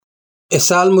E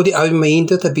salmo di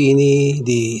avviamento tabini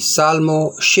di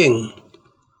Salmo 100.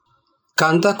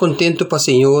 Canta contento pa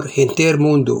Señor enter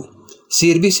mundo.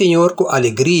 Sirvi Señor con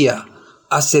alegría.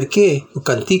 Acerque o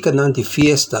cantica nan di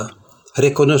fiesta.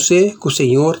 Reconoce que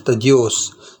Señor ta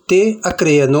Dios. Te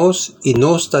acrea nos y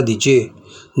nos ta DJ.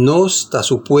 Nos ta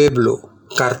su pueblo.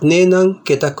 Cartnenan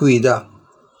que ta cuida.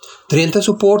 Drenta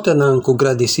soporta nan con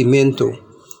agradecimiento.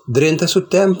 Drenta su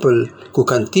templo con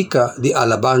cantica de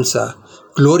alabanza.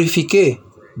 Glorifique,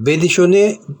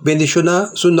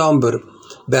 bendiciona su nombre,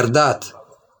 verdad.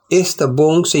 Esta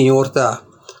bon Señor ta,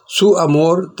 su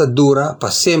amor ta dura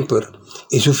para siempre,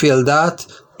 y su fieldad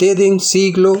te den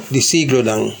siglo de siglo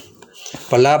dan.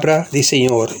 Palabra del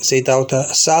Señor, se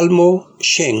tauta Salmo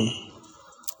 100.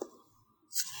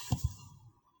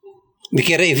 Me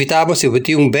quiero invitar si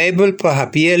usted un Bible para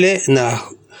apiele na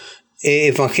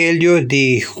Evangelio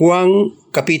de Juan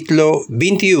capítulo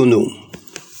 21.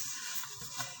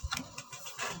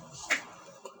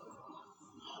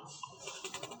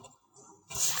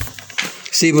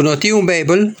 Si vous notez un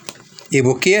Bible y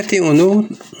vous quiere uno,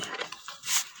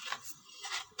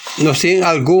 no sé,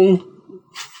 algún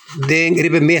de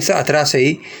mesa atrás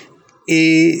ahí,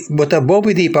 y bota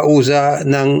bobi di pa usa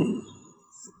ng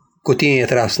kuting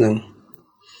atrás nang.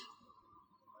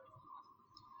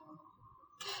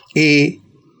 Y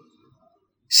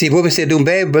si vous besed un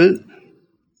Bible,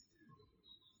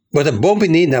 bota bobi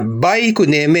ni na bay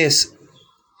kunemes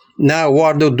na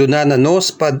guardo duna na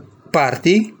nos pa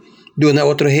party, doon na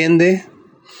otro gente,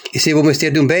 y si vos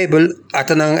meter de un Bible,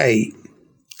 atanang ay.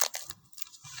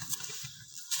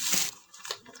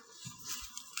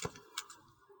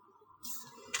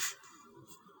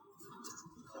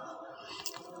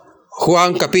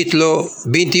 Juan capítulo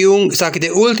 21, sa que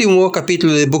el último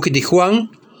capítulo del book de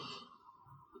Juan.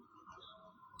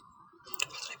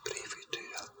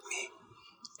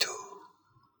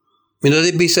 No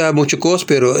debisa mucho cosas,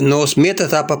 pero nos meta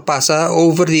tapa pasa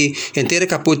over the entero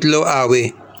capítulo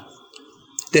ave.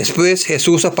 Después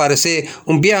Jesús aparece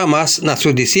un día más a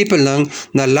sus discípulos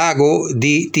en el lago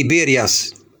de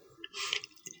Tiberias.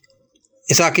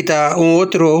 Esa quita un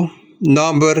otro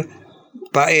nombre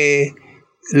para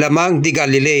la man de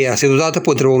Galilea. Se usaba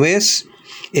por otro mes.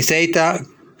 Esa está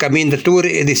caminatura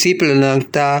y discípulos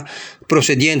está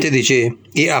procediente de allí.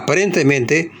 Y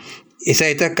aparentemente esa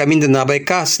está caminando na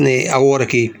casne ahora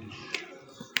aquí.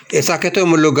 Esa que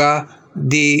toma lugar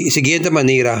de siguiente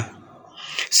manera.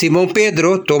 Simón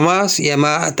Pedro, Tomás,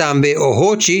 llama también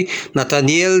Ojochi,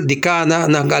 Nataniel de Cana,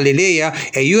 na Galilea,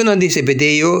 y uno de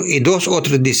Zebedeo y dos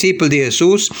otros discípulos de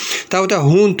Jesús, estaban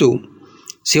juntos.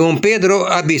 Simón Pedro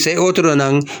avise otro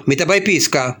nang mitabay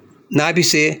pisca, na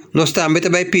avise nos también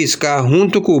mitabay pisca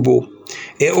junto cubo.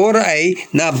 E ora ay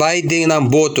na bay din ng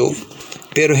boto.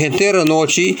 Pero entera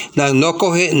noche no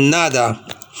coge nada.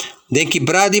 Den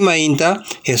quebrada mainta,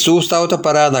 Jesús estaba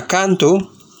parado na canto,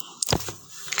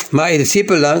 mas el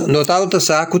discípulo no estaba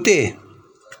sa cute.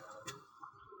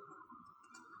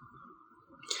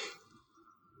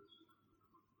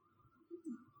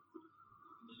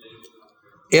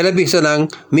 Ela bisa lang,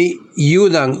 mi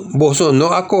yunang boso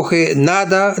no acoge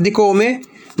nada de come,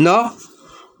 no,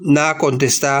 na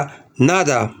contesta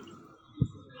nada.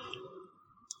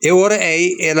 E ora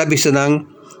ela bisanang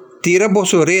tira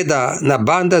boso reda na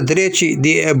banda drechi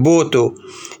di boto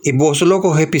e boso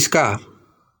loco hepiska.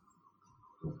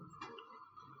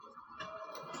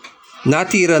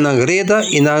 Natira ng reda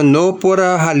ina no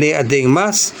pora hale adeng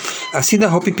mas asina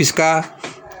hopi piska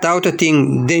tauta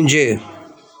ting denje.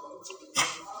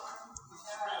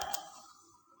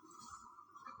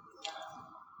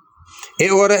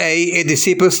 E ora e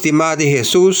discípulos de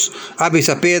Jesus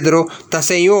avisa Pedro ta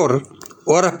Senhor.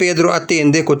 Ora Pedro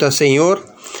atende kota Señor,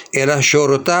 ela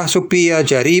chorota su paña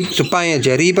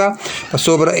jariba,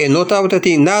 sobra e nota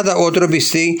ting nada otro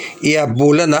bisti y a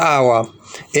bula na agua.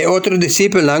 E otro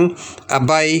discípulo lang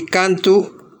abay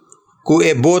canto ku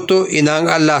e boto inang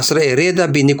alasra e reda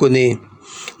binikuni.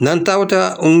 Nan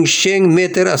tauta un 100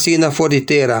 meter asina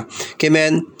forditera, que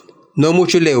men no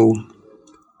mucho leu.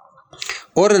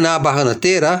 Ora na baja na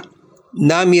terra,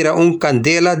 na mira un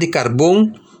candela de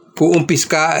carbón, ku un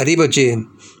pisca ribaje.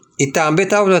 E tambe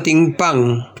tawta ting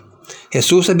pang.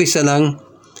 Jesus abisanang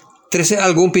 13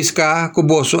 algún pisca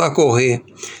kuboso acoge.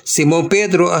 Simón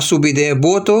Pedro a subide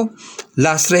boto,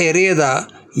 lastra hereda,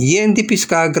 yen di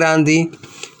pisca grande,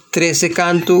 13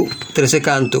 canto.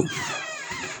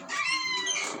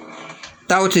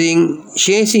 Tawta ting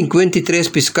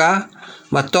 153 pisca,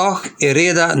 matoch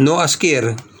hereda no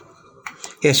asker.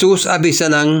 Jesus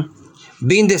abisanang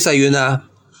bin desayuna.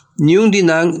 Niyong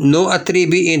dinang no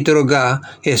atribi interroga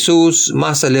Jesus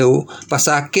masaleu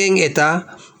pasakeng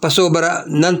eta pasobra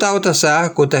nantauta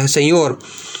sa kota Señor.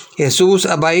 Jesús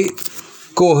abay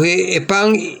coge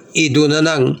pan y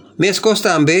dunanang. Meskos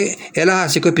tambe, ela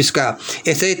hasi ko piska.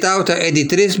 Ese tauta de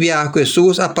 3 biya ko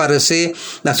Jesús aparece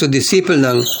na su disciple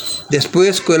nang.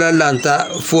 Después ko la lanta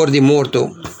for di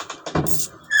morto.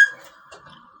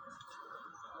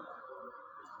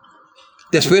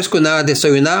 Después que nada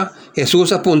desayunar,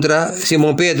 Jesús apunta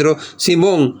Simón Pedro,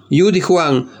 Simón, Yudi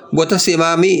Juan, botas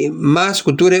timami, mas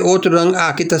culture otro nang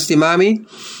akitas timami?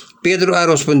 Pedro a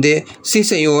responde, sí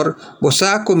Señor,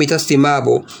 bosa comitas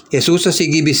timabo. Jesús a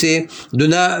sigibise,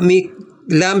 duna mi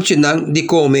lamchinang di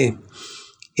come.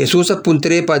 Jesús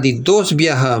apuntre pa di 2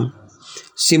 viaja.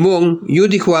 Simón,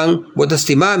 Yudi Juan, botas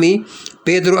timami?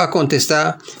 Pedro a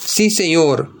contesta, sí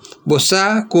Señor,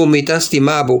 bosa comitas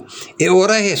timabo. E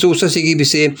ora Jesús a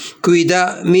sigibise,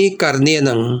 cuida mi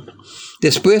carnenan.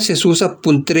 Después Jesús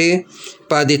apuntre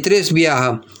pa di 3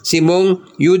 viaja. Simón,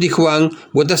 Yudi Juan,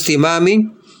 botas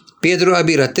timami? Pedro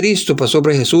abira tristo pa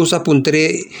sobre Jesús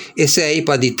apuntre ese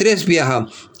pa di 3 viaja.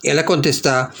 Ela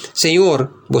contesta,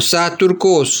 Señor, bosa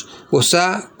turcos,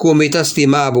 bosa comitas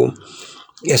timabo.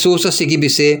 Jesús a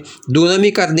sigibise, duna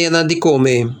mi carnena di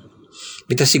come.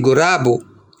 Mita sigurabo,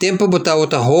 tempo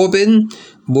botauta joven,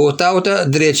 botauta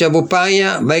derecha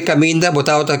bopanya, vai caminda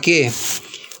botauta que.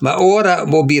 Ma ora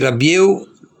bo birabieu,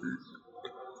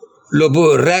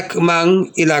 lobo rek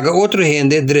mang ilaga outro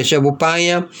gente derecha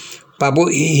bopanya, pabo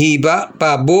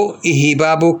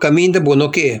ihibabo caminda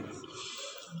bono que.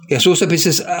 Jesus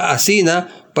asina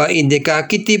pa indicar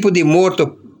que tipo de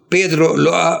morto Pedro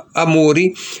lo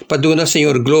amori pa dona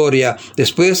Señor gloria.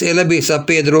 Después él avisa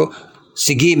Pedro,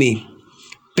 seguime.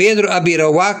 Pedro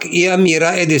abirawak e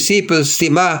mira e discípulos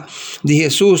estima de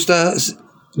Jesus ta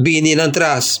binin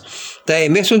atrás. Ta e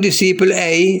mesmo discípulo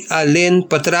ei além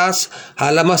para trás,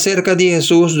 halama cerca de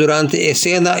Jesus durante a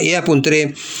cena e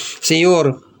apuntre,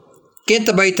 Señor, quem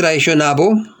te vai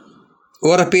traicionabo?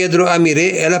 Ora Pedro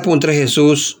amire, ela apuntra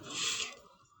Jesus,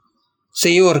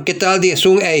 Señor, que tal de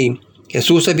sun ei?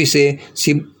 Jesus avise,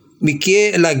 si mi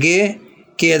que lage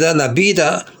queda na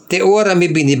vida, te ora me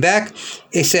binibak,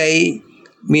 e sei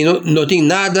mi no tem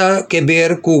nada que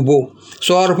ver cubo.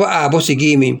 Só para abo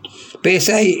seguimi.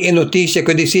 Pesa e notícia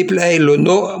que o discípulo ei lo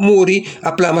no muri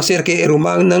aplama cerca e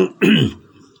romang nang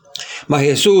mas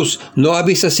Jesus não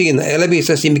avisa assim, ela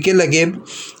avisa se me que lage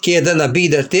queda na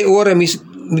vida, te ora me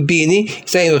bini,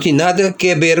 sai não tem nada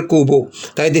que ver cubo.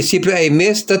 Tá discípulo é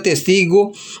mesmo tá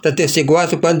testigo, tá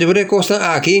testiguado quando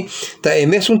recosta aqui, tá é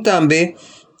mesmo também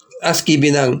as que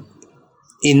binang.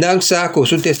 E não saco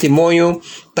seu testemunho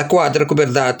tá quadra com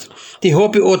verdade. Te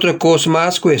hope outra coisa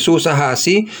mais que Jesus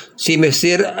ahasi, se me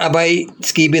ser abai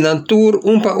skibinan tur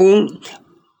pa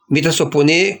mita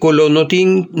supone que não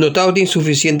tem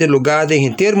suficiente lugar de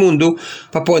inteiro mundo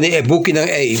para poner e buki ng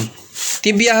ei.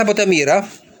 Tim viaja para mira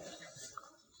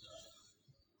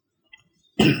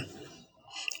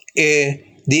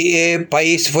di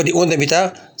país for di onda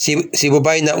mita si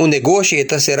bubay na un negócio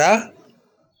ita será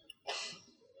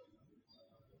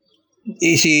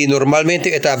y si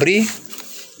normalmente ita abri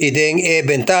y den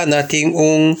ventana ting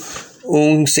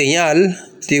un señal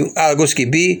ting algo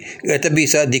skibi ita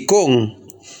bisa di kong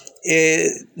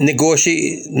negócio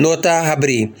nota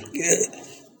abri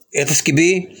ita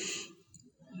skibi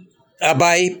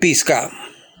abay pisca.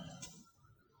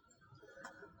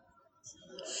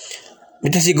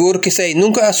 Mita seguro que isso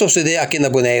nunca a suceder aqui na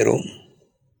Bonaire.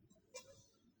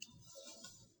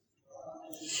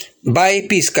 Vai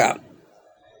pisca.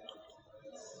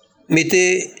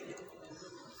 Mite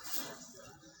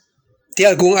tem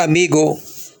algum amigo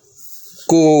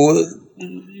que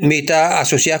mita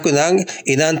associado com nang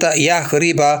inanta ya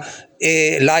riba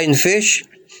lionfish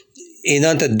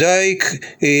inanta duik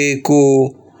ku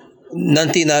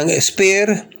nanti nang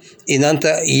spear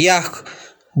inanta ya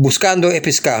buscando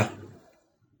pescar.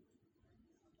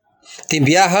 Tim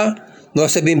viaja,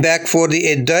 nós sabem back for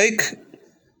the duik,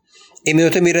 e me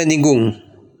não mira nenhum.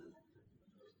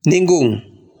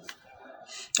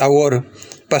 Agora,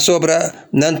 para sobra,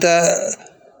 nanta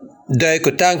duik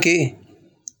o tanque,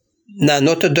 na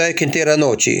nota duik inteira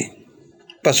noite.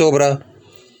 Para sobra,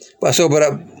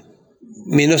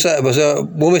 minusa,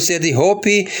 vamos ser de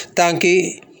hopi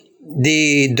tanque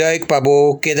de duik para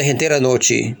bo queda inteira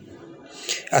noite.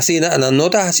 Assim, na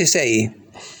nota assim sei.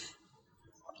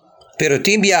 Pero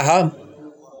tim viaja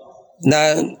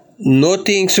na no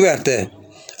tem suerte.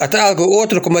 Hasta algo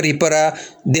otro como para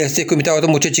desde que me estaba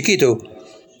mucho chiquito.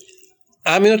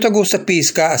 A mí no te gusta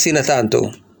pisca así na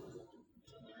tanto.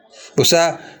 O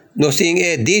sea, no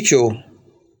tiene dicho.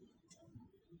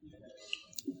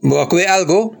 ¿Me acuerdo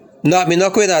algo? No, a mí no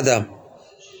acuerdo nada.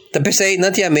 Tapi say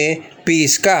nantiame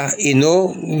pisca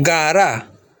ino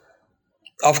gara.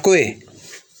 Of kue.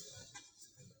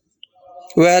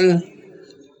 Well,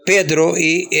 Pedro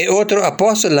y otro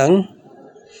apóstol lang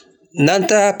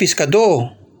nanta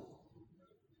pescador.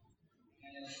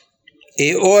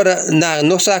 E ora na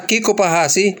nosa kiko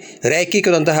pahasi, rei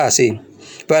kiko nanta hasi.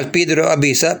 Well, Pedro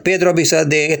avisa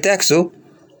de texto,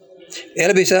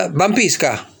 ele avisa, van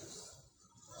pisca.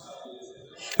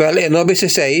 Well, no avisa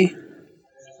say,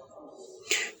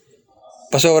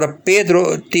 mas ora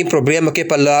Pedro tem problema com a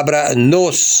palavra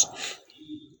nos.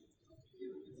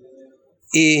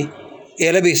 E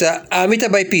ele avisa, a mim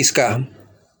também pisca.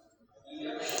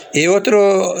 E outro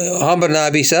homem na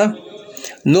avisa,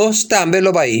 nos também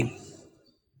lo vai.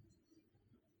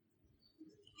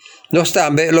 Nos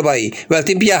também lo vai. Well,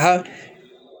 tem viaja,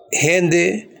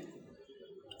 gente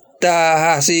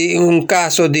tá assim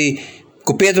caso de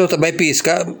que Pedro também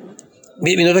pisca.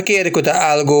 Não te quer que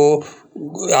tá algo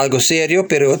serio,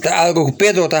 pero tá algo que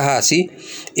Pedro tá assim.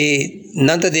 E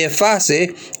nada de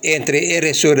fase entre a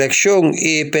resurrección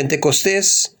y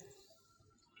Pentecostés.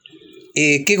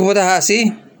 ¿Y qué está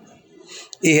así?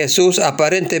 Y Jesús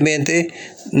aparentemente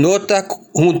no está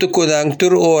junto con la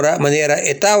hora manera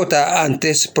estaba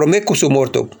antes promeco su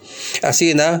muerto.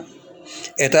 Así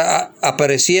está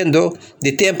apareciendo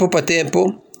de tiempo para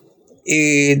tiempo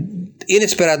y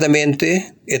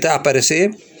inesperadamente está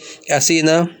aparece. Así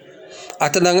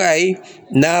hasta ahí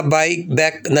na vai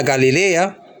back na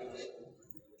Galilea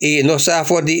y no sa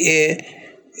for de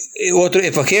otro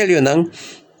evangelio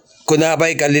kung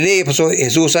nabay Galilea, so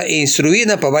Jesus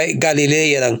instruina pa bay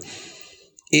Galilea lang.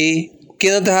 Y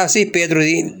kinanta si Pedro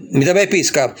di mitabay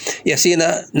pisca. Y así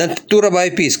natura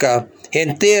bay pisca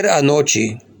entera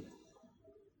anoche.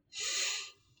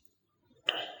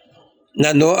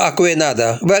 Na no ako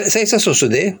nada. Well, sa isa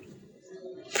susude.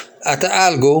 Ata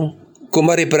algo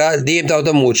como repara diem tao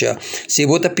da mucha. Si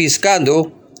bota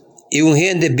piscando y un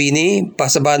gente bini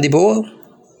pasabandi po,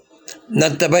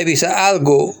 nantabay bisa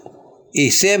algo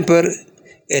y siempre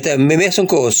esta mesma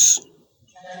cosa.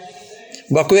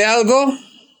 Bakwe algo?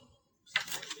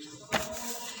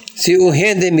 Si un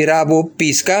gente mirabo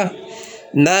pisca,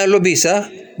 na lo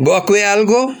bisa, bakwe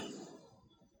algo?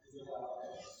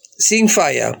 Sin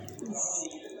falla.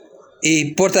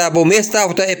 Y portabo mesta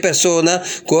auta e persona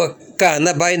ko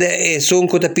kana baina e son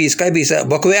ko ta pisca e bisa,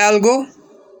 bakwe algo?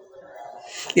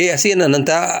 Y así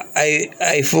nanta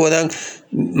hay fueran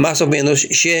más o menos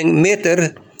 100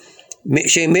 meter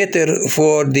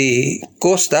for the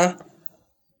costa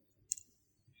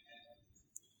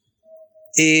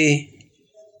e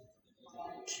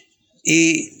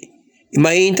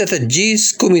mainta ta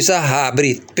gis comiça a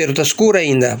abrir, pero ta escura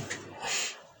ainda.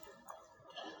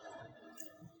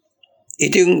 E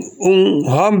tem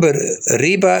homem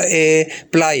riba e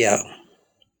playa.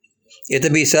 E ta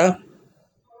bisa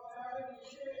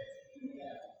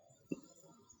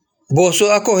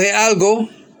Boso acoge algo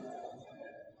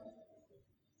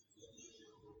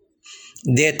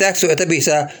de texto esta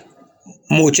bisa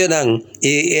mucho nang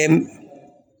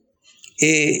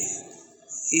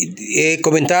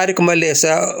comentario como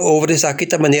lesa over esa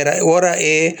kita manera ora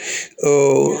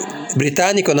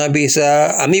británico na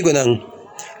bisa amigo nang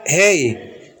hey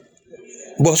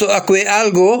boso acoge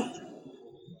algo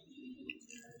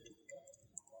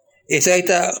esa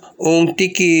ita un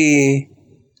tiki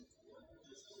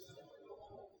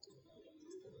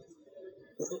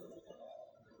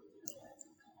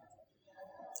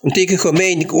Unti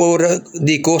comer ora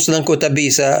di cosa ng kota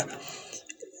bisa.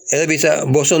 Ela bisa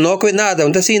boso no ko nada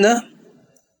unta sina.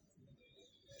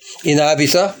 Ina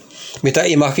bisa mita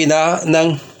imagina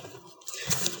ng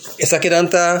esa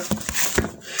kiranta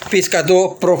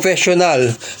pescador profesional.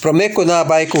 Promeco na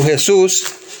bay ko Jesus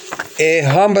e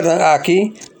hamber ng aki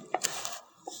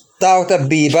tao ta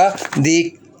biba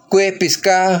di kwe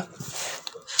pesca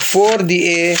for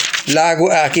di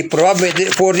lago aqui provavelmente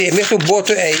for di mesmo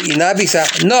boto inabisa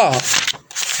no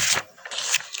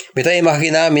beta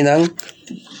imagina minang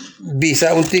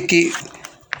bisa un tiki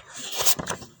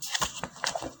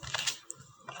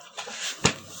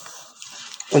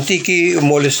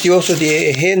molestioso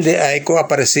di gente ko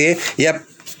aparecer ya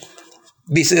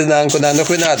bisa nang kunano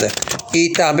ko nada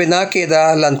y también na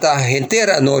queda lanta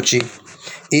entera noche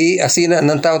y así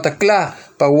nan tao takla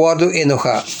pa guardo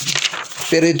enoja.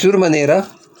 Pero de toda manera,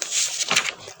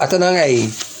 hasta ahí,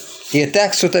 y el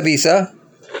texto te avisa,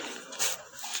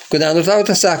 cuando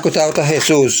está saco, está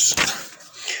Jesús.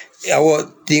 Ahora,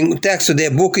 tiene un texto de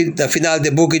book, del final de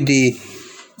book de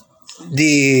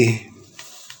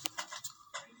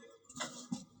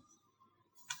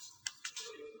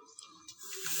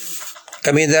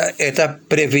Camina está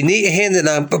prevenir gente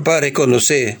para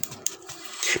reconocer.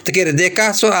 Te quiere de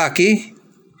caso aquí,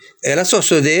 ela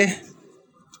sucede.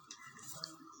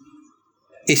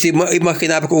 E se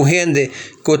imaginava com gente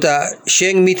que está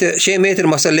 100 metros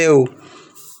mais além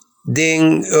de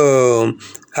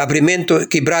abrimento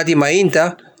quebrado de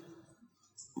mainta,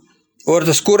 hora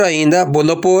escura ainda,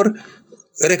 bom por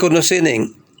reconhecer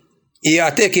nem. E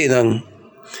até que não,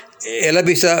 ela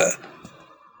bisa,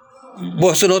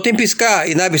 você não tem piscar,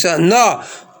 e na bisa, não.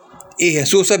 E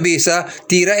Jesus avisa,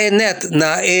 tira a net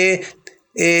na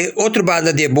outra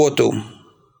banda de boto.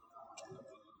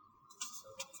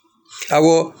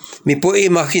 Ako, mi po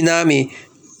imaginami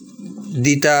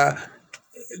dita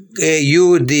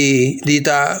you di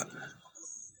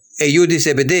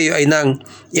Zebedeo ay nang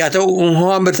yata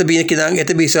humber sabihin kinang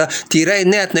ito bisa tira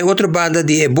net na otra banda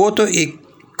di boto y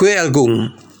kwe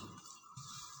algung.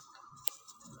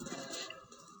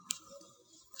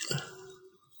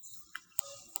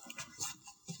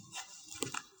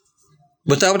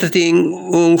 Butaw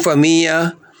tating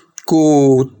familia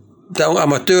ku taong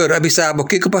amateur abisabo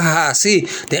kiko pahasi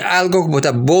de algo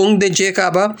buta bong de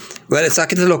jeka ba well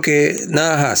sakit lo que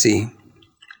na hasi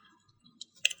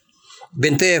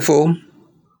bentefo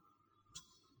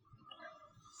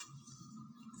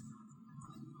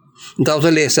tauta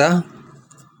lesa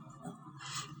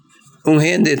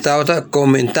gente tauta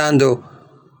comentando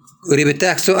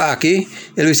ribetexto aquí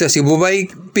el dice si bubai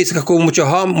pisca con mucho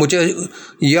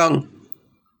young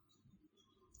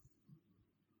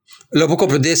lo puedo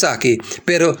comprender aquí,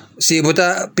 pero si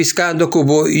bota piscando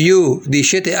como yo de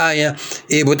 7 años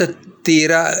y bota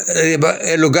tira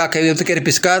el lugar que yo te quiere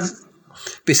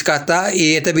piscata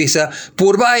y esta visa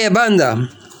purba y banda.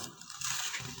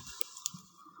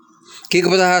 ¿Qué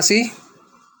bota así?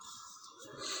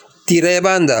 Tira y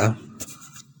banda.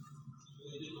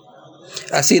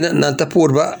 Así nanta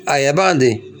purba y banda.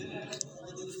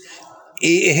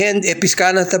 Y gente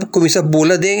piscana comienza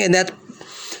bula de net.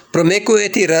 Prometo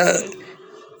tira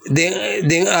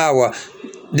de agua.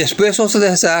 Después vamos a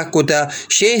dejar cuota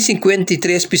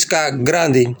 153 pesca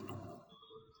grande.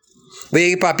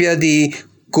 Ve papel de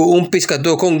con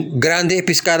pescador con grande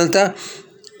pescador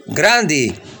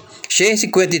grande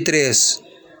 153.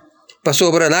 Pa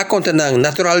sobra na conta nang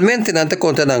naturalmente nanta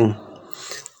conta nang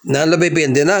nan lo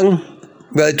bebende nang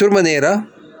de toda manera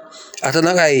ata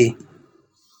nang ay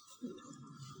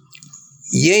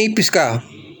yei pesca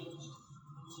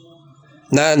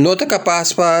na nota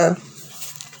capaz para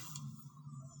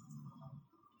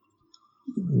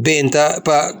venta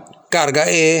para carga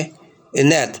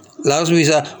net. Langs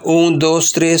visa 1,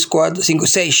 2, 3, 4, 5,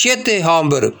 6, 7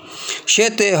 hamburger.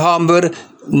 7 hamburger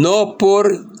no por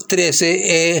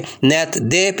 13 net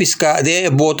de pesca de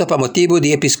bota para motivo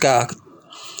de pescar.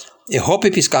 E hopi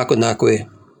pescar con aque.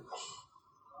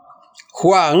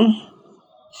 Juan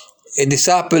el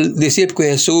discípulo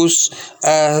que Jesús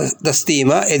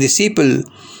estima, el discípulo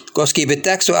que escribe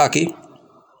texto aquí,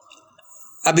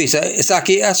 avisa, está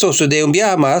aquí a suceder un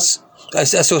día más, a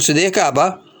suceder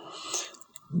acaba,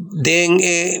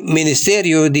 del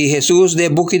ministerio de Jesús de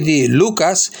buque de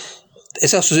Lucas,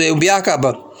 esa sucede un día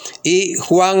acaba, y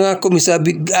Juan comienza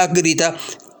a gritar,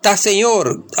 ta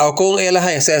Señor, o con él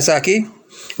está aquí,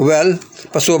 well,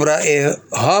 para sobra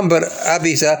Humber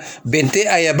avisa 20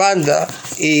 a banda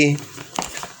y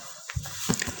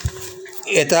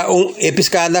eta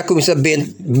pescada comienza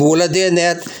ben bola de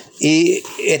net y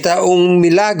eta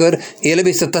milagro y él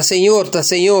avisa ta Señor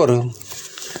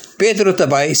Pedro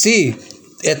tabay sí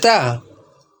eta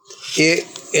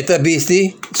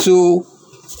viste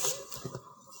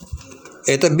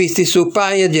su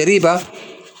paña de arriba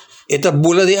eta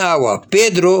bola de agua.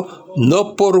 Pedro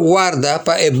no por guarda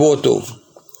para el boto.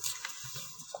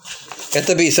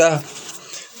 Esta visa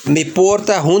me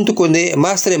porta junto con el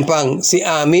más trempan si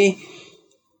a mí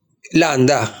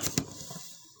landa.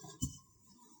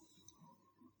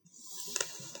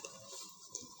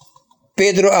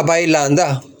 Pedro abay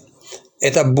landa.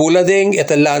 Esta bula ding,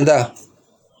 esta landa.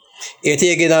 Esta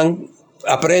llegan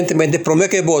aparentemente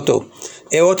promete el boto.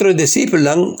 E otro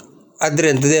discípulo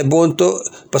adrente de bonto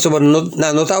pasó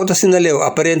no estaba sin leo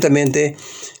aparentemente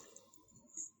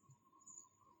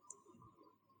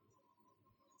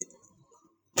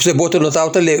se boto no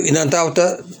estaba leo y no estaba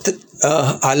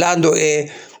hablando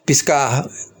pescar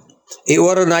y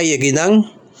ahora no hay guinan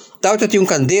estaba tiene un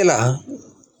candela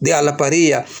de a la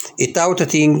parilla y estaba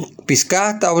tiene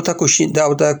pescar estaba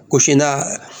cocina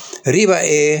arriba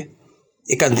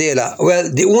y candela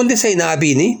well de dónde se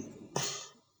nabini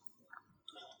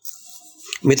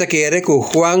me te quiere que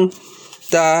Juan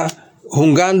está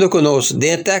jugando con nosotros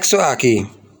de texto aquí.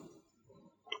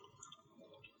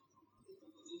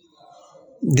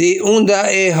 Di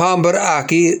unda hamber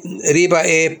aqui, riba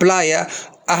playa,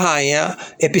 ahaya,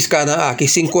 piscana aqui,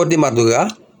 5 de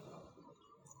madrugada.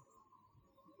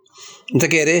 Então,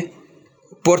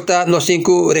 porta nós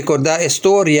cinco recordar a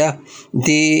história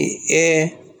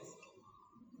de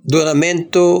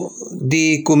donamento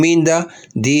de comida,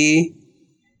 de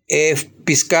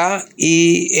pescar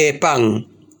e pão.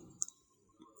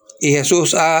 E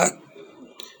Jesus a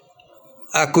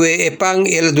que pão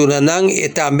ele donanan e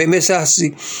também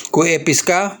mensagem que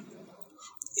pescar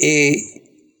e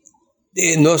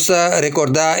nós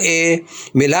recordar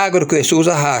o milagre que Jesus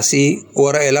faz,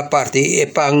 ora ela parte e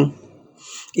pão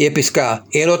e pescar.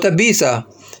 E outra bisa,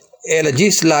 ela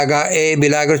diz laga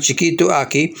milagre chiquito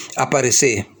aqui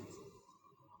aparecer.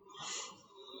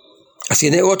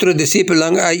 Assim, outro discípulo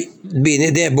lang ay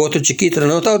bine de boto chiquito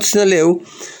não tá outro leu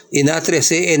e na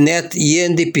 13 net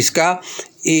yen de pescar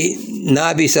e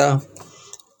na bisa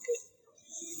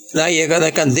na llega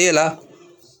na candela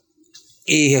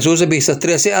e Jesus bisa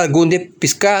 13 algum de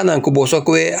pescar nan kuboso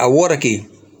ko agora aqui.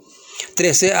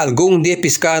 13 algum de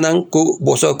pescar nan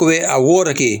kuboso ko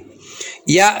agora aqui.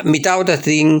 Ya mitad da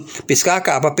ting pescar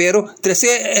capa pero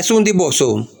 13 es un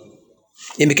diboso.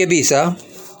 E me que bisa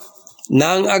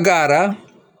nang agara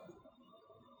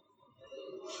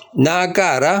na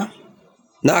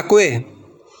akwe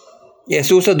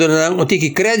Jesus donan un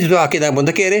tiki crédito aqui na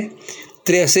bunda quere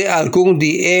 13 algum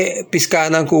di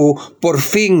piscanan ku por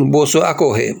fin boso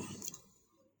acoge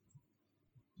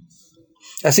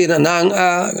así nang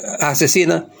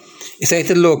asesina esa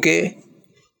es lo que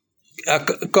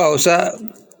causa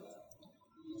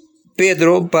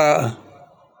Pedro pa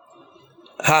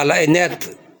hala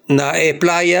net na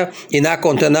playa e na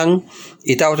contanan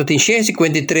e tal tem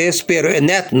 53 pero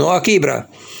net no aquibra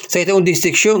se tem uma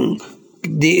distinção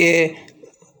de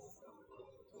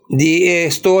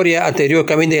história anterior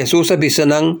caminho de Jesus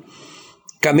abisanan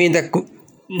caminho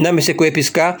na me se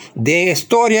pescar de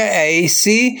história é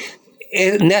si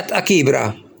net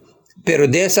aquibra pero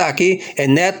dessa aqui é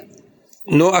net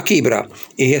no aquibra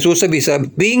e Jesus avisa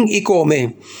bing e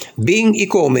come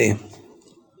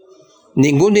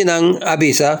ningún dinang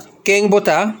avisa quem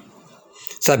bota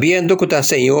sabiendo que está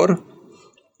Señor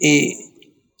y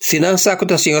si no saco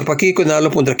está Señor para aquí con lo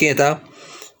punta quieta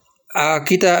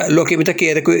aquí está lo que me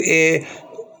quiere que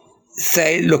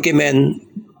sei lo que men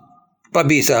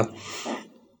pabisa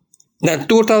na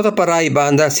turta para aí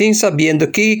banda sin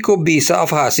sabiendo que visa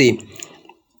of hasi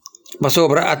mas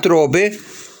sobra atrobe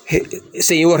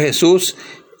Señor Jesús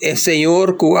el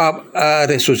Señor que a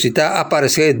resucitar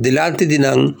aparece delante de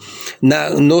na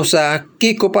nosa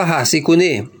kiko pa hasi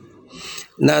kune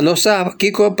na nosa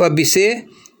kiko pa bise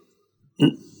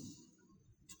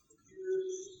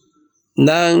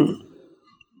nang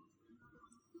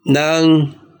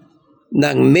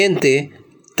mente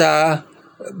ta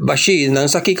bashi nang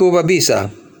sa kiko pa bisa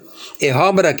e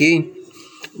hambra ki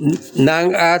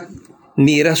nang at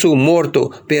mira su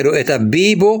muerto, pero está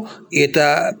vivo,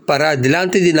 está para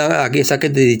delante de la aquí saque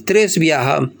de 3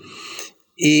 viaja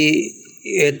y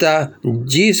está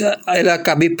Jesus ela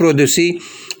cabe producir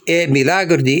el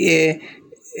milagro de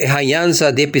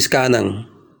hayanza de pescanan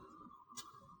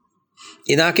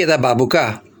y na queda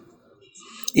babuca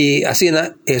y así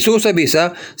na Jesús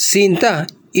avisa sinta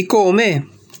y come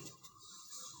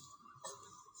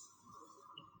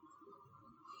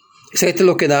eso es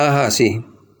lo que da así.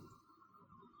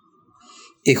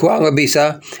 Y Juan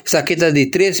avisa, sakita de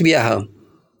 3 viaja,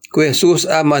 que Jesús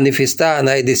ha manifestado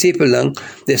a los discípulos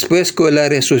después que la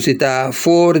resucita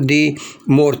for de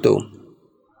muerto.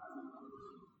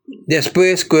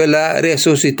 Después que la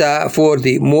resucita for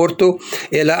de muerto,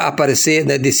 ella aparece a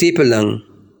los discípulos.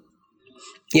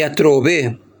 Y a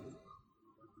trove,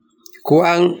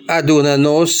 Juan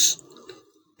aduna-nos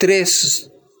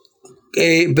 3,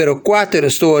 pero 4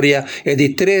 historias, y de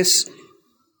 3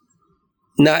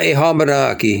 na hambra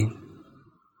aqui.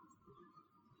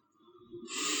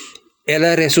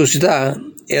 Ela ressuscita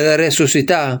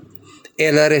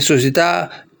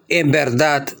en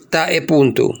verdad está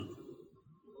punto.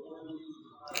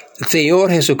 El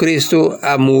Señor Jesucristo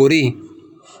a morir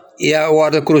y a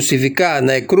guarda crucificado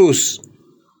na cruz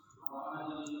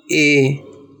y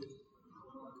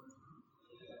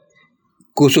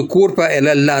con su culpa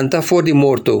ela lanta for de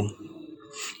muerto.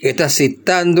 Está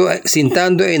sentando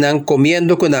en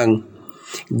comiendo con an,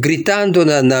 gritando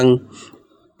nan,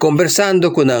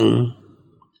 conversando con an.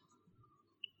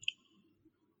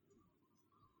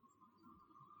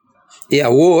 Y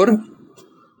ahora,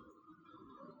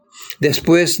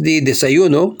 después de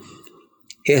desayuno,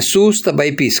 Jesús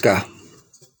também pisca.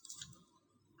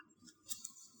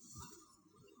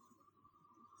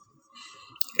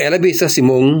 Ela vista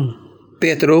Simón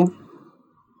Petro,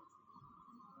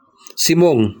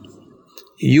 Simón,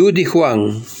 Yudi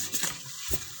Juan,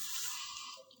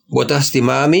 botas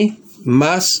timami,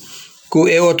 mas ku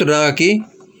e outro na aqui,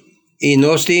 e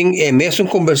nós temos a mesma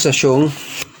conversação,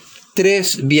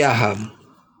 três viaja.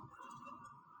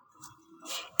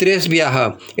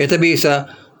 Esta bisa,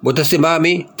 botas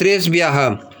timami, três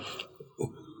viaja.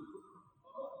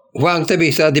 Juan te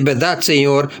bisa, de verdade,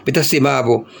 Senhor, bitas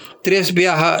timabo. Três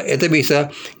viaja, esta bisa,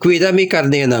 cuida mi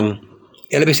carnenan.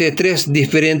 Ela bisa três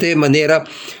diferentes maneiras.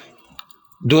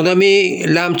 Dona mi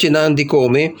lamchinan di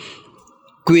come,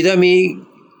 cuida mi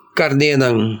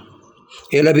carnenan.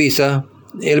 Ela bisa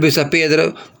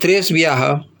Pedro, três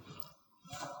viaja.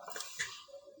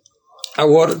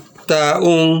 Agora está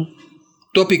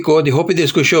tópico de hopi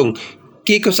discussão.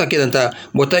 Kiko sa kinanta,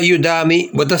 bota ayudami,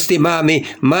 bota estimami,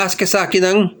 mas que sa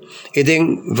kinang,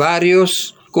 eden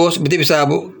varios cos,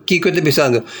 bisabo, Kiko te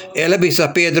bisando. Ela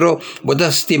bisa Pedro, bota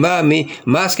estimami,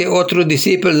 mas que outro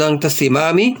discípulo ng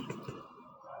testimami.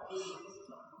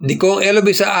 Di kung ela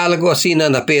bisa algo assim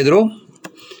na Pedro,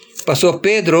 pasó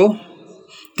Pedro,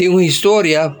 tem uma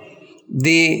história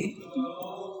de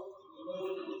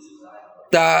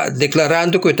está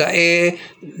declarando que está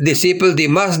discípulo de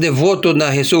más devoto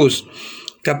na Jesús.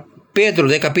 Pedro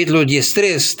de capítulo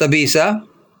 13, tabisa,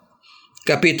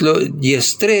 capítulo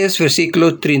 13,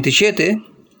 versículo 37.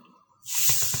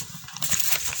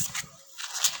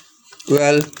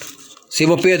 Well,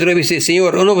 Simón Pedro dice,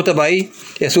 Señor, uno vos tabay,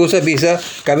 Jesús avisa,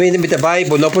 kami mi tabay,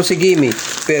 vos no prosiguimi,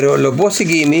 pero lo vos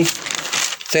seguimi,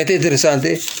 es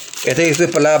interesante, esta es la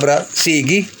palabra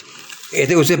sigue.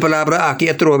 Esta es la palabra aquí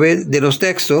a través de los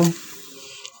textos.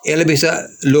 Él dice,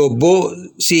 lo bo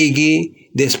sigue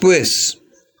después.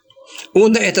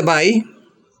 Una etabay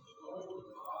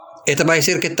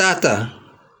cerca tata,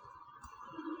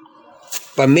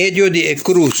 para medio de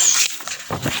cruz.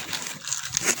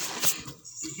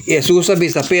 Jesús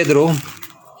avisa a Pedro,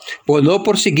 por no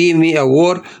perseguirme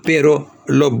ahora, pero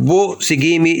lo bo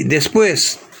seguirme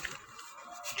después.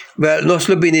 Well, nós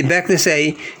lo bini back na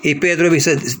say, e Pedro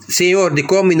dice, Senhor, de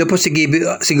como não posso seguir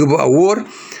agora,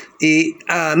 e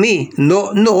a mim,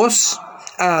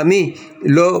 a mim,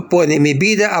 lo pone mi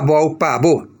vida a bom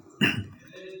pavo.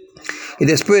 E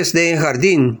depois de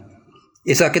jardín,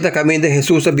 essa aqui está caminho de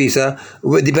Jesus avisa,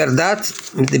 de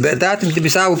verdade, me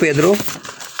bisavo Pedro,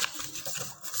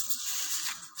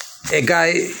 e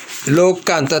gai, lo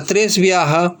canta três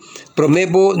viaja,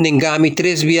 promebo ningami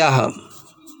três viaja.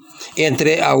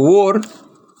 Entre ahora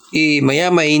y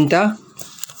mañana inta,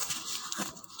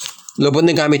 lo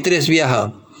ponen kami tres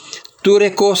viaja. Tu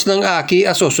recos nang aquí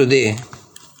a sosode.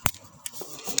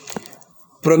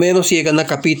 Por menos llega na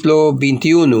capítulo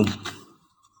 21.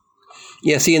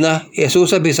 Y así na,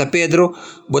 Jesús avisa a Pedro,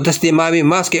 botas de mami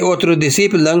más que otro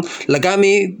discípulo nang,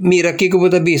 lagami mira kiko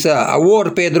botas avisa,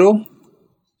 ahora Pedro,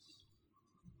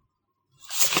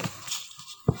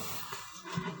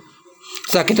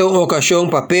 sa kitong okasyon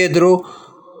pa Pedro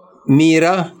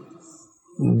mira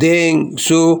den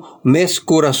su mes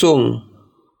corazón.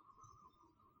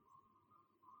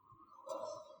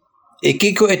 E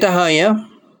kiko etahaya,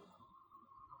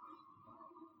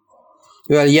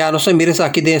 ya no se mira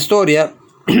sa aqui de história,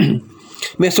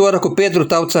 mas hora que Pedro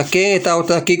tau sa quem tau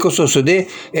ta kiko sucede,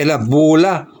 ela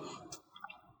bula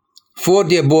for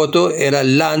de boto, ela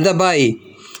landa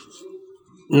bai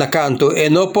na canto, e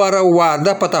não para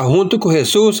guarda para estar junto com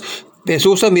Jesus.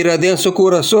 Jesus mira dentro do seu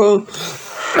coração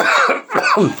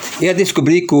e a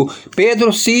descobrir que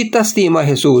Pedro sim estima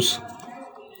Jesus.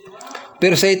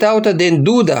 Pero se está em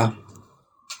dúvida,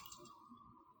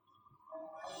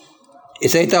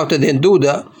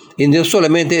 e não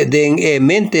somente em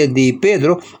mente de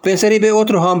Pedro, pensaria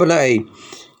outro homem aí,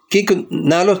 que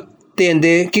não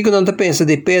entende, que não pensa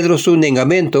de Pedro su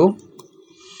negamento.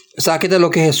 Sabe lo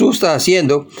que Jesús está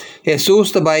haciendo. Jesús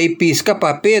está ahí pisca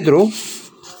para Pedro.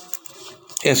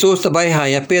 Jesús está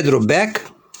ahí a Pedro back.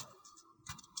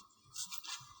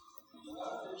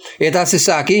 Entonces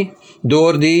aquí,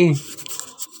 dor de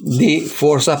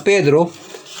força Pedro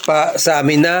para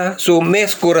examinar su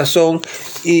mes corazón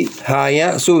y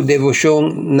haya su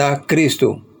devoción na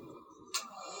Cristo.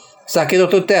 Saque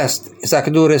do test,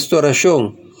 saque do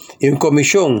restauração e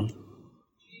comissão.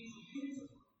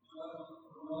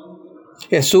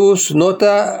 Jesús no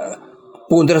está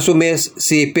pondrá su mes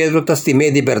si Pedro te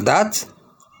estimé de verdad.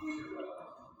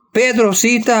 Pedro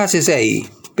sí está así.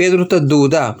 Pedro te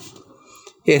duda.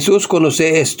 Jesús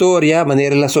conoce la historia,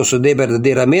 manera la sucede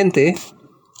verdaderamente.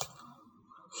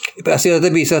 Así le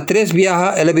avisa, tres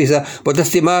viajas, él avisa, vos te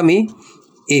estimami,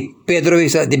 y Pedro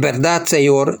avisa, de verdad,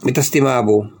 Señor, me te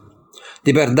estimabo.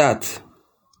 De verdad.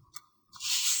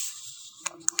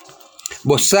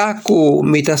 bosa ku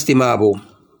mitastimabo.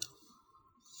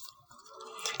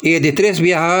 Y de 3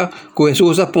 viaja ku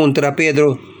Jesús apunta a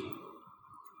Pedro.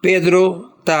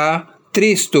 Pedro ta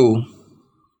tristo.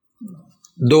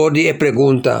 Dodi e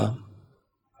pregunta.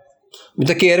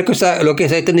 Mita quiere que lo que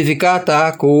se significa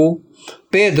ku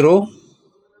Pedro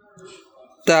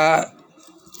ta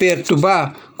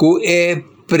perturba ku e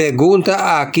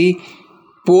pergunta aqui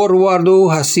por guardo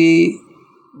hasi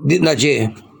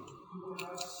naje.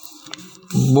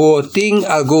 Boting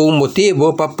algum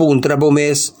motivo para puntra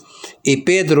bomes e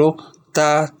Pedro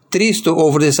está triste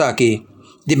over isso aqui.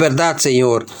 De verdade,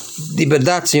 Senhor. De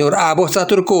verdade, Senhor. Vos está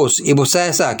turcos e vos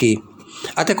está aqui.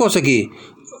 Até coisa aqui.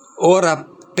 Ora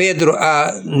Pedro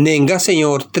a nenga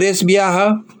Senhor 3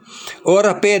 viaja.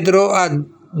 Ora Pedro a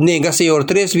nenga Senhor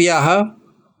 3 viaja.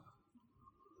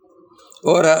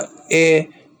 Ora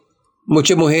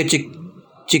mucha mujer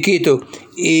chiquito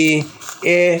e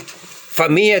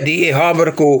família de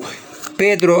Haber com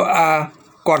Pedro a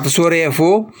quarta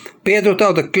sorefo, Pedro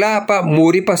tal de clapa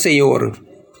muri para Senhor.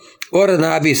 Ora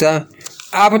na avisa,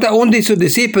 apata onde su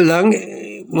discípulo lang,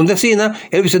 onde sina,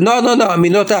 ele disse, no,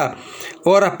 minota.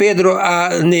 Ora Pedro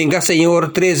a nenga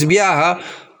Senhor 3 viaja,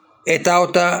 e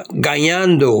tal ta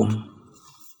ganhando.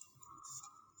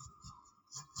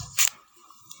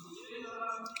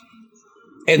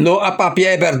 E no a papia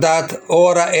é verdade,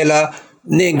 ora ela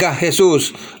nega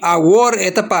Jesus. Agora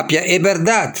esta papia é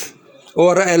verdade.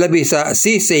 Ora ela diz,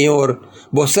 sim, Senhor,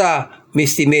 você me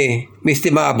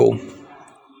estimava.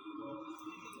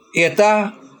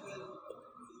 Esta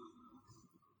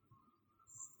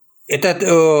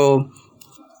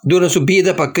dura sua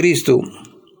vida para Cristo.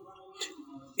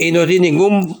 E não tem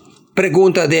nenhuma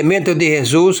pergunta de mente de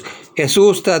Jesus.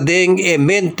 Jesus está em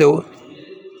mente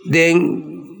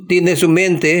tiene su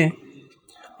mente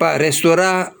para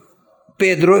restaurar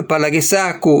Pedro para que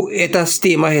saco esta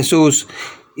estima a Jesús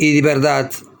y de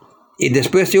verdad. Y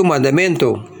después de un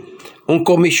mandamiento, una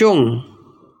comisión.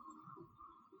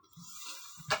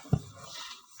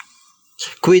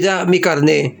 Cuida mi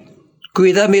carne,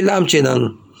 cuida mi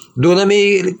lamchenan, dona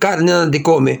mi carne de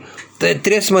come.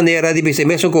 3 maneras de decir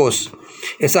mesmo cos.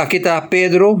 Esa aquí está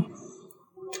Pedro,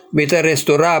 me está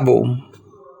restaurado.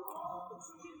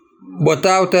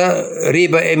 Botauta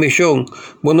riba emissão,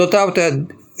 bonotauta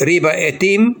riba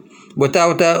etim,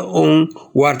 botauta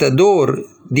guardador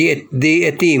de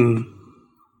etim.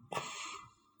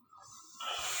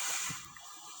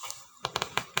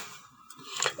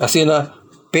 Assim,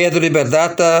 Pedro de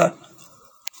verdade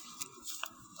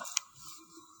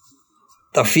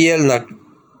está fiel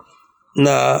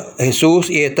na Jesus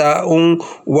e está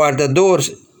guardador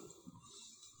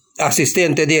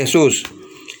assistente de Jesus.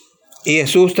 E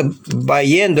Jesus está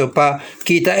vayendo para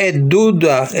quitar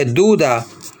dúvida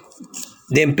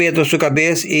de Pedro sua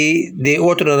cabeça e de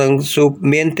outro na sua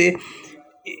mente.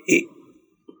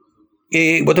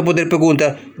 E você pode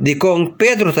perguntar, de com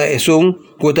Pedro está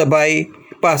você vai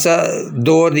passar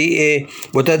dor de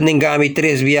você nengami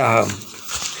 3 viaja.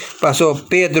 Passou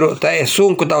Pedro está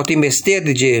que está te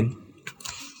mestre de.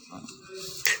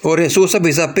 O Jesus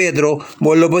avisa Pedro,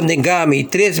 molobo nengami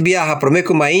 3 viaja para me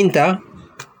kumainta.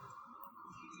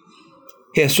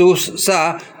 Jesús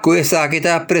sabe que esa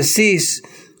está preciso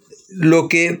lo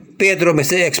que Pedro me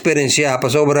se experiencia.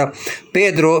 Sobre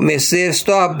Pedro me se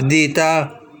stop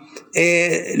dita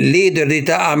líder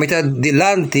dita a mitad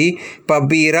delante para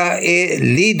vira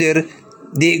líder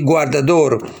de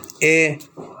guardador es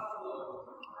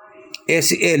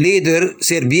el líder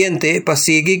serviente para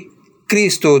seguir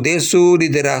Cristo de su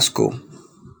liderazgo.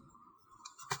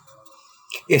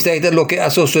 Este es lo que ha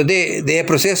sucedido de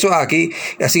proceso aquí.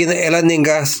 Así ela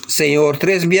ninga Señor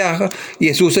 3 viaja.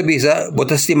 Jesús avisa,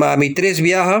 vos estimami 3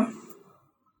 viaja.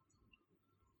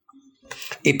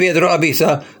 Y Pedro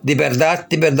avisa, de verdad,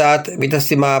 me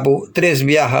estimabo 3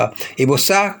 viaja. Y vos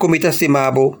sabes como me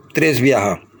estimabo 3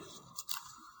 viaja.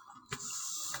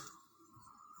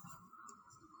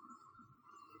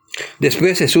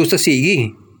 Después Jesús te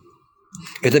sigue.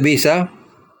 Esta avisa,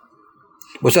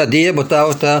 vos sabes, vos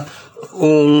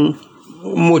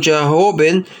mucha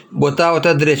joven botava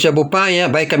a derecha bopanha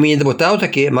vai caminhando botava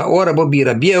aqui mas ora bo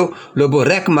bira bieu lobo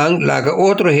rekman laga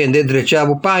outro gente derecha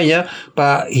bopanha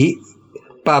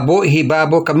pa bo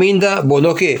hibabo caminda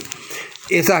bonoque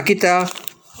essa aqui tá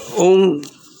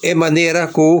maneira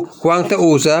que Juan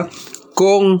usa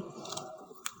com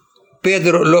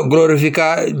Pedro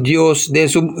glorificar Deus de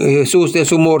Jesus de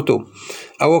su morto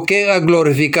a que a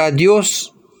glorificar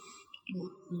Deus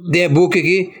de book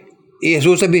aqui e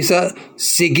Jesus avisa,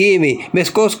 seguime.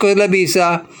 Mas cosco la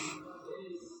avisa,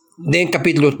 en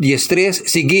capítulo 13,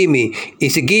 seguime. E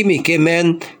seguime que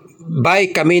men vai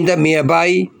caminda minha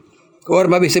vai Or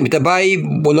mabisa mitabay,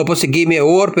 no po sigimi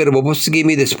or, pero po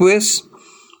sigimi después.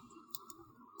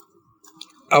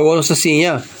 Awon sa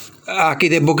sinya. Aquí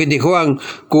de boca de Juan,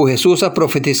 que Jesús a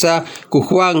profetizar, que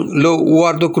Juan lo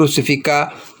guardo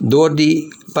crucificar, dordi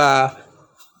pa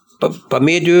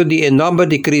medio de en nombre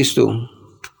de Cristo.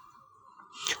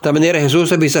 De manera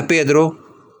Jesús avisa a Pedro,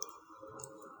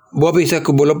 vos avisa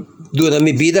que vos dona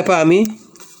mi vida para mí?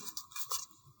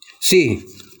 Sí,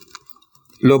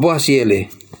 lo voy a hacerle.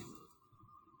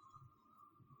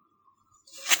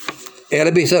 Él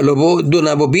avisa, lo voy a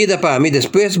donar vida para mí,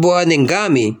 después voy a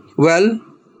negarme. Well,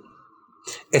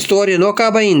 historia no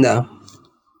acaba ainda.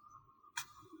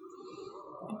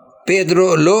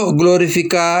 Pedro lo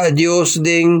glorifica a Dios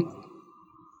den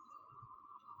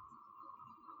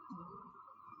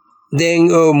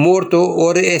muerto,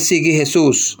 ora sigue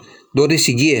Jesús, donde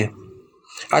sigue.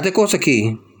 Hasta cosa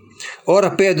aquí.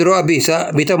 Ora Pedro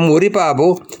avisa, vita muri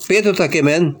pabo, Pedro ta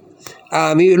kemen,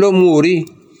 a mí lo muri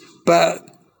pa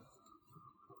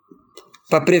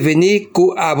prevenir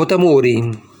que abo ta muri.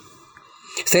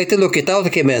 Saite lo que tal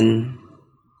que men.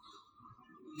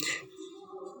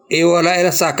 E ora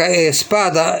ela saca a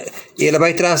espada e ela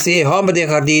vai trazer homem de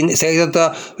jardim, saite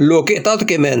lo que tal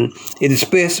que men. E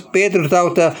depois Pedro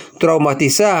está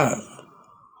traumatizar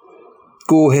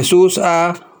que Jesus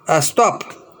a stop.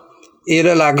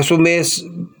 Ele larga su mes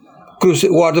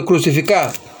guarda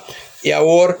crucificar. E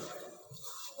agora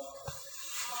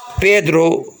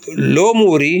Pedro lo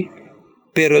muri,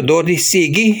 pero donde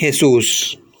sigue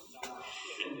Jesús.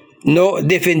 No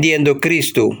defendiendo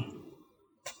Cristo.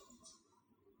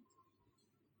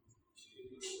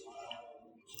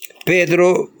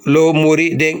 Pedro lo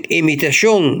muri de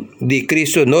imitación de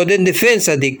Cristo, no de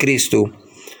defensa de Cristo.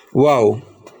 Wow.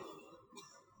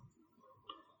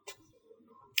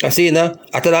 Así na,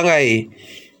 atalang ay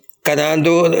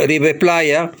canando ribe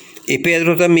playa y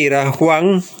Pedro te mira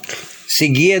Juan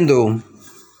siguiendo.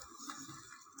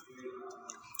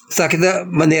 Sa kita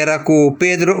manera que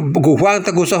Juan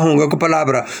te gusta hunga con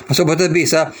palabra. Paso pa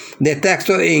bisa de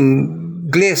texto en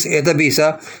inglés eta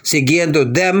bisa siguiendo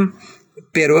them,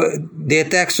 pero de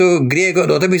texto griego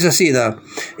no te bisa así na.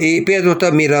 Y Pedro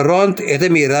te mira rond eta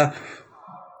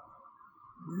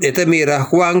mira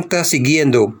Juan te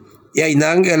siguiendo. Y ahí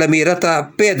nang la mira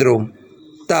ta Pedro,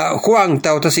 ta Juan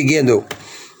ta siguiendo.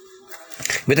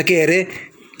 Meta quiere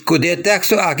que de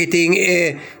texto aquí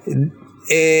tiene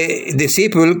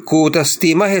discípulo que te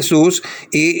estima Jesús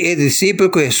y el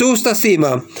discípulo que Jesús te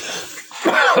estima.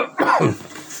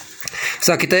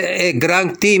 Sa kita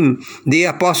gran team de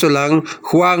apóstolos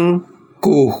Juan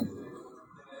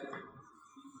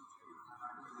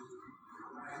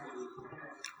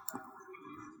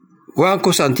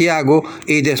con Santiago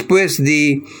y después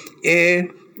de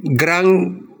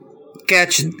gran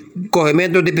catch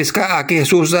cogimiento de pesca a que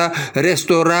Jesús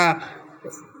restaura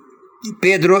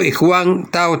Pedro y Juan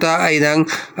tauta aidan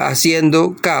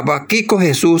haciendo caba Kiko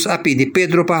Jesús a pedir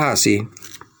Pedro para así.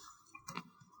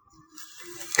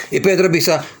 Y Pedro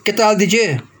dice, ¿qué tal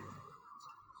DJ?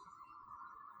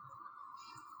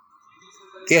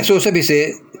 Y Jesús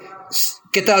dice,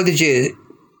 ¿qué tal DJ?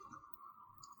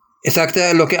 Exacto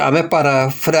lo que ame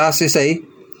para frases ahí.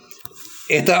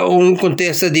 Está un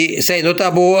contexto de se no está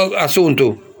bom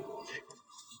asunto.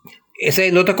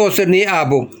 Se no está concerni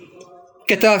abo.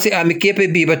 ¿Qué tal si a mi kepe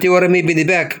viva te ora mi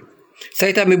back? Se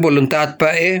está mi voluntad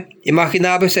pa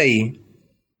imaginaba ahí.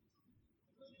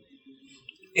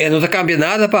 No te cambia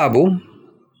nada pa abo.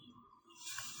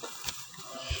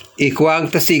 Y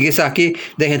Juan te sigue aquí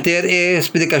de gente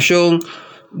explicación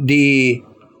de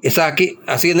aquí,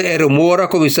 así el rumor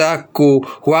comienza que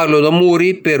Juan lo no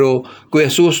muri, pero que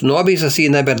Jesús no avisa así,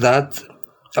 na verdad.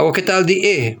 ¿O qué tal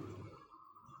de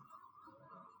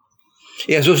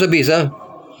Jesús avisa,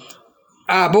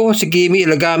 abo sigimi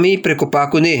ilagami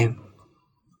preocupado con él.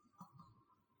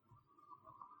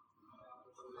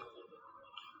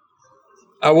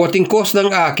 Awoting kos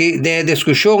ng aki, de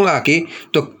diskusyon aki,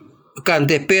 to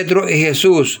kante Pedro y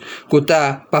Jesús,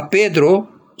 kuta pa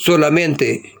Pedro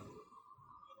solamente.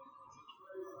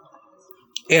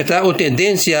 Esta una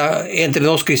tendencia entre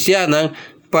los cristianos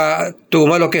para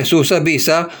tomar lo que Jesús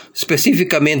avisa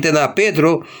específicamente a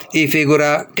Pedro y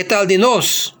figura, ¿qué tal de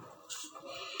nos?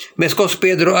 Mescos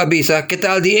Pedro avisa, ¿qué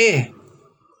tal de él?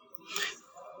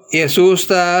 Jesús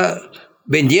está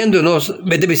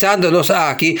bendicionándonos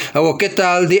aquí, o ¿qué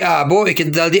tal de abo? Y ¿qué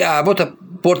tal de abo?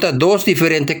 Porta dos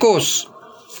diferentes cosas.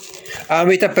 A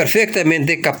mí está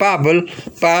perfectamente capaz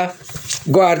para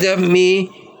guardar mi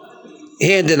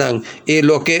gente y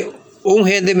lo que un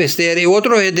gente misterio y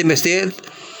otro gente misterio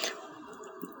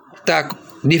está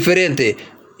diferente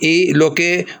y lo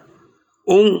que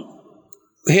un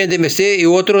gente mestre y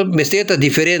otro mestre está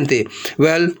diferente.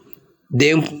 Well,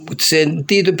 de un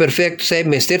sentido perfecto, se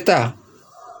mestre está.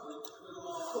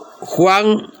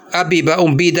 Juan abiba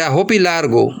vida hopi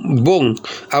largo, bom,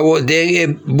 awo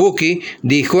den buki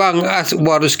de Juan as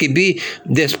guardos que vi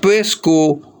después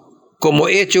como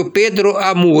hecho Pedro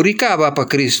amuricaba para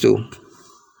Cristo.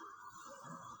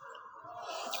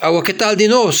 Awo, ¿qué tal de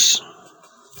nos?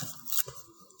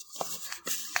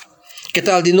 ¿Qué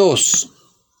tal de nos?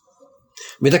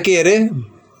 ¿Me quiere?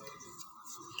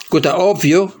 Que está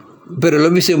obvio, pero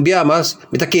lo me envía más,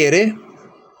 ¿me quiere?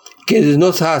 Que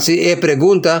nos hace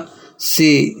pregunta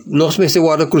si nos me se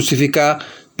guarda crucificar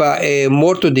para el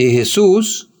muerto de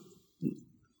Jesús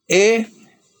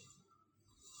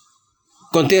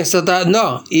contesta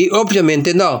no, y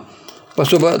obviamente no.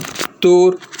 Pastor,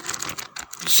 tu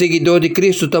seguidor de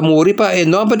Cristo está morir para el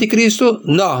nombre de Cristo?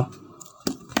 No.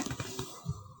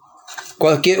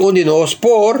 Cualquier uno de nosotros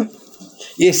por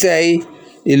ese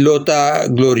lo está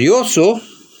glorioso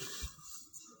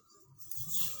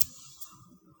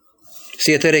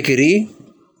si te requiere.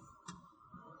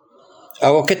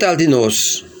 Ahora, ¿qué tal de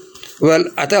nos?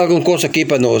 Well, hasta alguna cosa aquí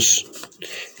para nos.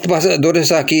 Pasa, ¿dónde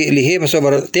aquí? Ligero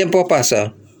sobre el tiempo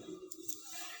pasa.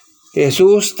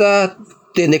 Jesús está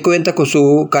tiene cuenta con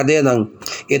su cadena.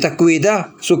 Está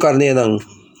cuida su cadena.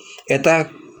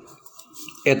 Está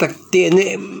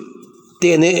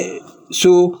tiene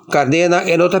su cadena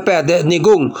y no te pierde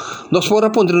ningún. Nos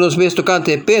podrá poner los ves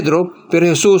tocante Pedro, pero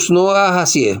Jesús no hace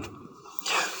así.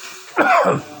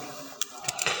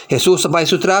 Jesús va a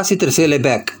su atrás y tercero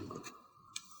back.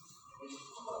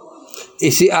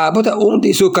 Y si abota un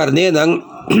de su cadena,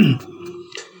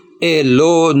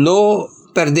 lo no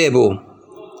perdemos.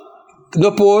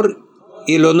 No por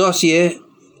y lo no hace,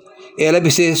 él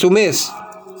dice su mes.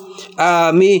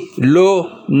 A mí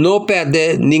lo no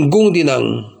perde ningún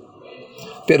dinan,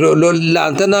 pero lo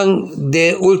lanzanan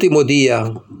de último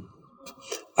día.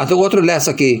 Hasta otro les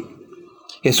aquí.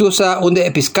 Jesús a donde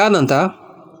episcanan ta,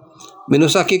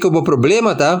 menos aquí como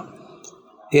problema ta.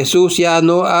 Jesús ya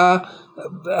no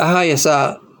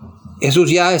Jesús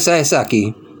ya está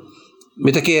aquí.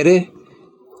 ¿Me te quiere?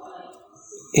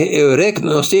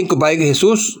 Nos tengo que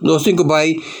Jesús, nos tengo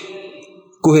que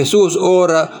con Jesús,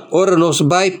 ora nos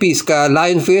va a piscar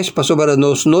lionfish, pasó para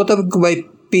nos no te va a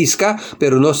piscar,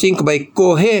 pero nos tengo que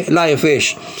coger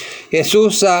lionfish.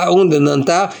 Jesús a donde no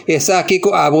está aquí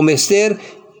con abo mester,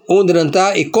 donde no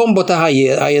está y cómo está ahí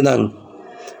nan.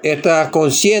 Está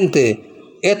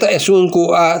consciente, esta es un que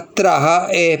traja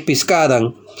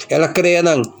piscadan, ella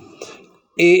crean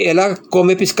y ella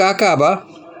come piscar acaba.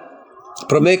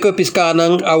 Promete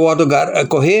piscanan a guardar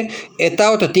coger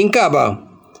eta otra tincaba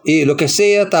y lo que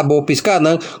sea tabo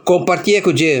piscanan compartir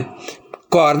con je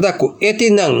guarda con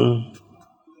etinan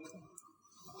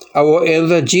awo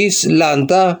el gis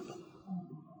lanta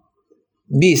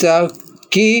bisa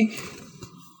ki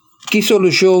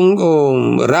solución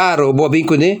raro bo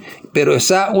vincune pero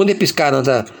esa onde piscanan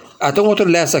ta atong otro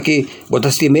les aquí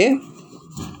botastime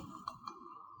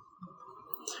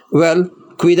well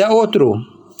cuida otro.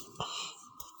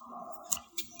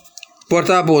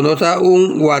 Portavoz no está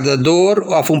un guardador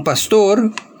o un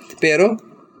pastor, pero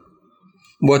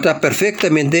está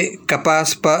perfectamente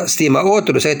capaz para estimar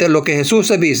otro. O sea, es lo que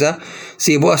Jesús avisa,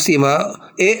 si vos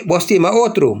estima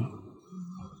otro.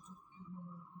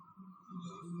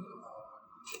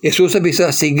 Jesús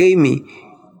avisa, sígueme.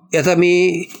 Esta es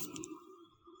mi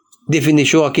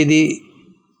definición aquí de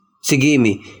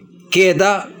sígueme.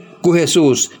 Queda con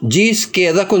Jesús. Diz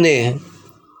queda con él.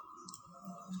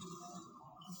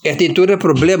 Este todo el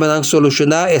problema não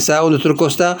solucionar essa outra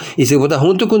costa e se botar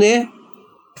junto com ele,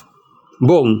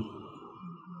 bom.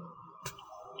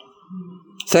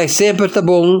 Sai sempre está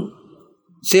bom,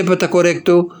 sempre está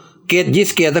correto, que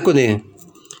diz que está com ele.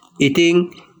 E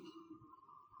tem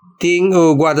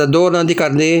o guardador de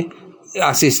carne,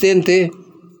 assistente,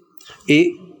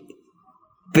 e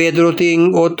Pedro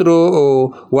tem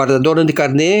outro guardador de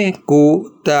carne, que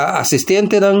está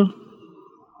assistente não.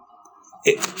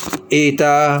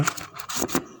 Eta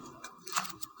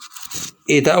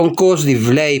un cos de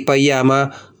vlei para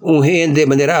llama un gente de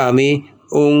manera a mí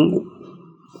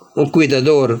un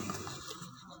cuidador.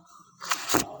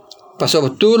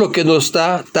 Pasó todo lo que no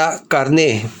está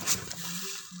carne.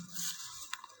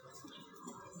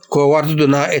 Guardo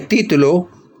el título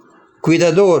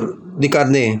cuidador de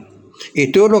carne.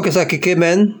 Y todo lo que está aquí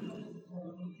quemen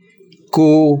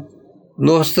que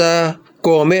no está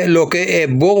come lo que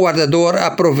el buen guardador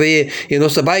a proveer y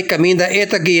nos va a caminar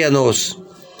esta guía nos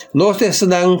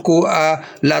están a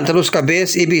lanzar los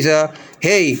cabezas y dice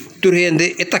hey tu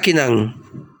gente está aquí nan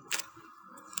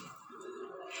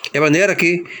De manera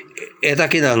que esta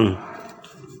kinang.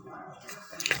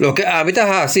 Lo que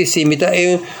habita así, si mita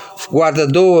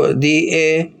guardador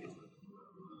de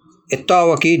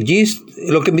estaba aqui diz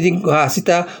lo que me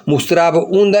está mostrava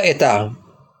onde está.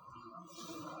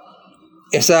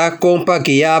 Essa compa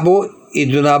guiava e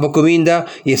donava comida,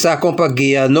 e essa compa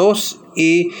guia nós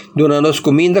e dona nos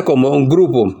comida como um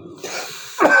grupo.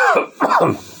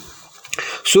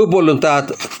 Sua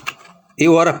vontade, e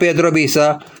ora Pedro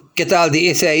avisa, que tal de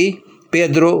esse aí?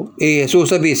 Pedro e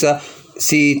Jesus avisa,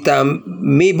 se tá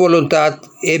minha vontade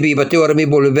é viva, te ora me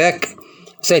volver,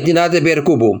 se tem nada a ver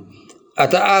cubo.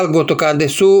 Hasta algo tocante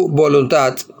su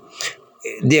voluntad,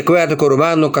 de acuerdo con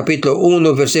Romanos capítulo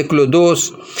 1, versículo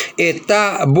 2,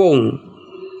 está bon,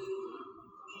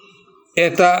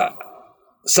 está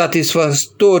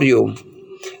satisfactorio,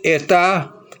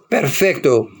 está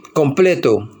perfecto,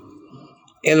 completo,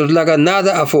 y no haga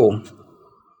nada a fo.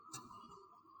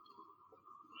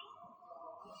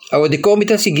 Ahora de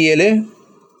comita siguiente,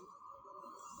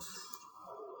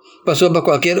 pasó por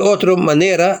cualquier otra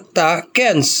manera, está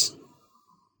kens.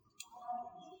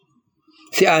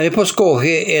 Si a mí pues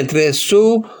coge entre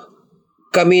su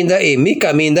camino y mi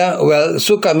camino,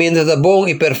 su camino es bueno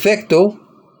y perfecto,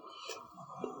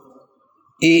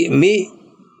 y mi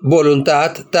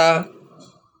voluntad está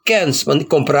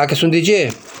comparar que es un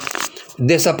DJ,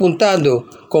 desapuntando,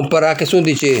 comparar que es un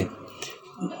DJ.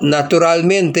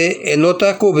 Naturalmente, en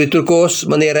otra cubrirtucos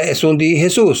manera es un de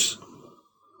Jesús.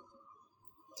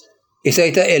 Esa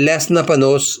es el lesna para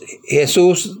nos.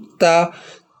 Jesús está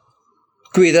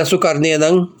cuida su carne,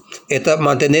 eta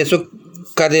mantener su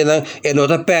carne, y no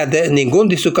te perde ningún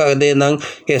de su carne.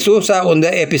 Jesús a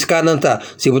donde episcananta.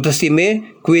 Si vos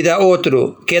estime, cuida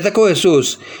otro. Queda con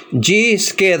Jesús.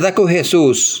 Diz queda con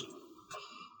Jesús.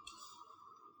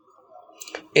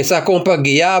 Esa compa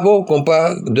guiabo,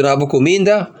 compa donava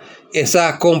comida.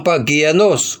 Esa compa guia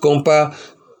nos, compa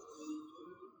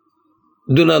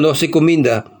dona nos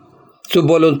comida. Su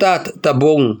voluntad está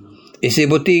bom. E se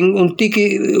botin un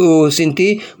tiki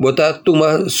senti, bota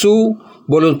toma su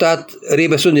voluntad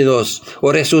riba de nós.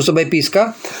 O Jesus vai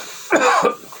pisca,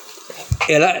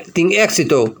 ela tem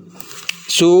éxito.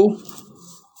 Su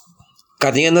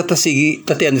carinha não tá seguir,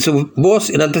 tá tendo su voz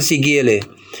e não tá seguir ele.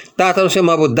 Tata não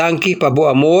chama bo danki para bo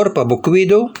amor, para bo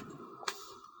cuido.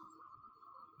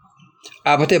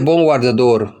 Abate bom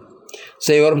guardador.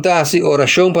 Senhor, tá assim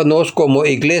oração para nós como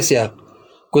igreja,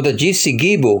 quando diz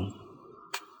seguibo.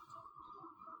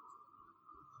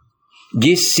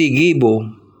 Diz seguibo.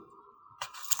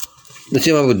 Nós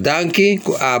chamamos danki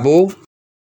com abo.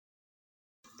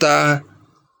 Tá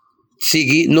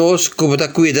seguir nós, como tá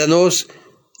cuida nós.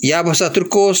 E abo sa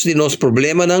trucos de nos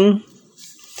problema não.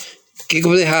 Que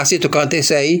como deixar se tocante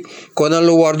isso aí, quando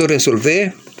o guardo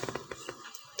resolver,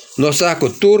 nós saco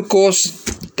turcos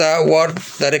tá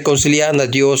guarda reconciliar na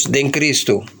Deus em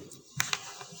Cristo.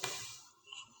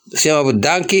 Chamamos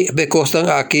danki, be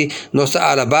costan aqui, nós tá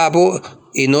alababo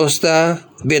e nós está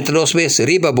 22 vezes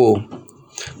ribabo.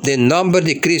 De nome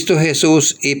de Cristo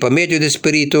Jesus e por meio do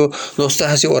Espírito, nós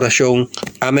está haciendo oração.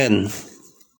 Amém.